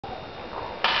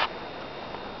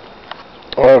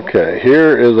Okay,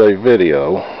 here is a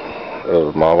video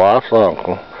of my wife's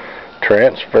uncle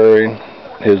transferring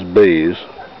his bees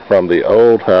from the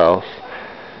old house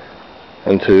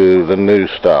into the new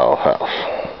style house.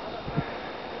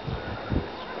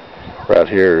 Right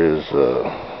here is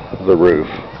the roof.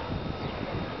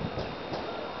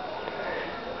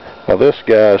 Now this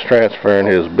guy is transferring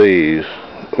his bees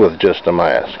with just a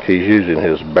mask. He's using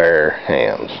his bare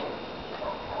hands.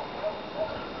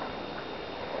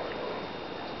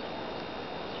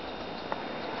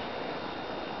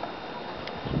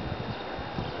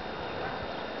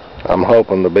 I'm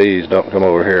hoping the bees don't come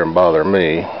over here and bother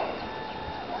me,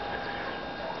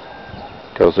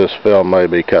 because this film may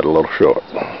be cut a little short,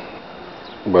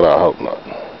 but I hope not.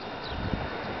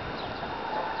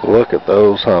 Look at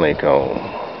those honeycombs.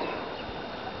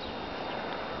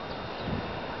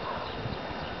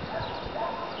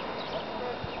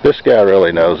 This guy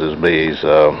really knows his bees.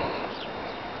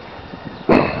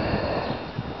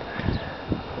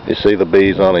 You see the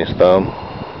bees on his thumb?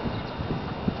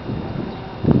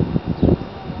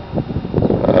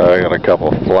 I got a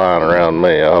couple flying around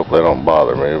me. I hope they don't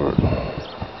bother me, but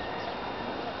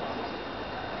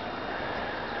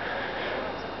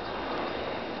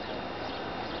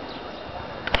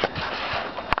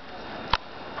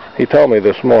he told me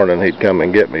this morning he'd come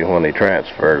and get me when he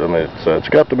transferred them. It's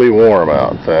got to be warm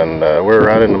out, and we're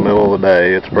right in the middle of the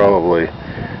day. It's probably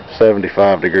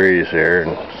 75 degrees here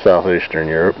in southeastern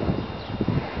Europe.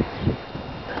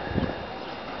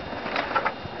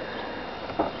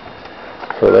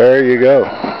 So there you go.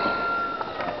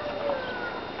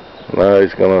 Now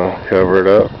he's going to cover it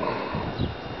up.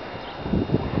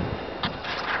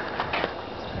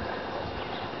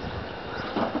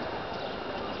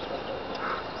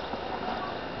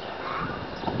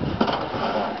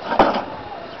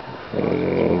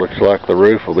 And looks like the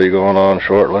roof will be going on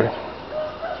shortly.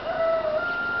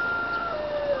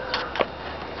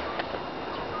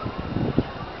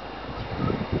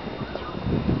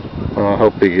 I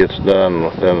hope he gets done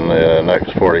within the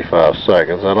next 45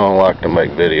 seconds. I don't like to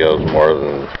make videos more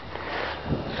than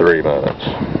 3 minutes.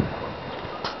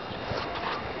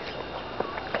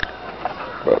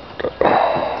 But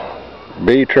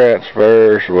bee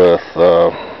transfers with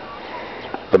the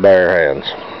bare hands.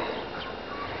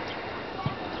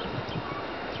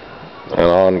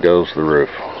 And on goes the roof.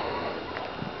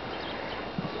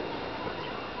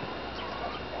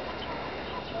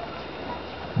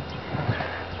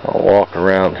 I'll walk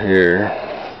around here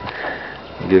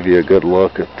and give you a good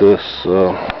look at this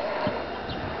and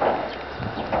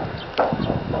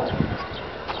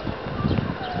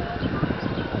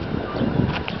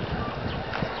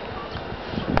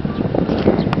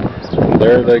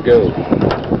there they go,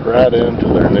 right into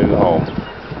their new home.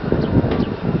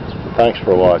 Thanks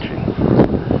for watching.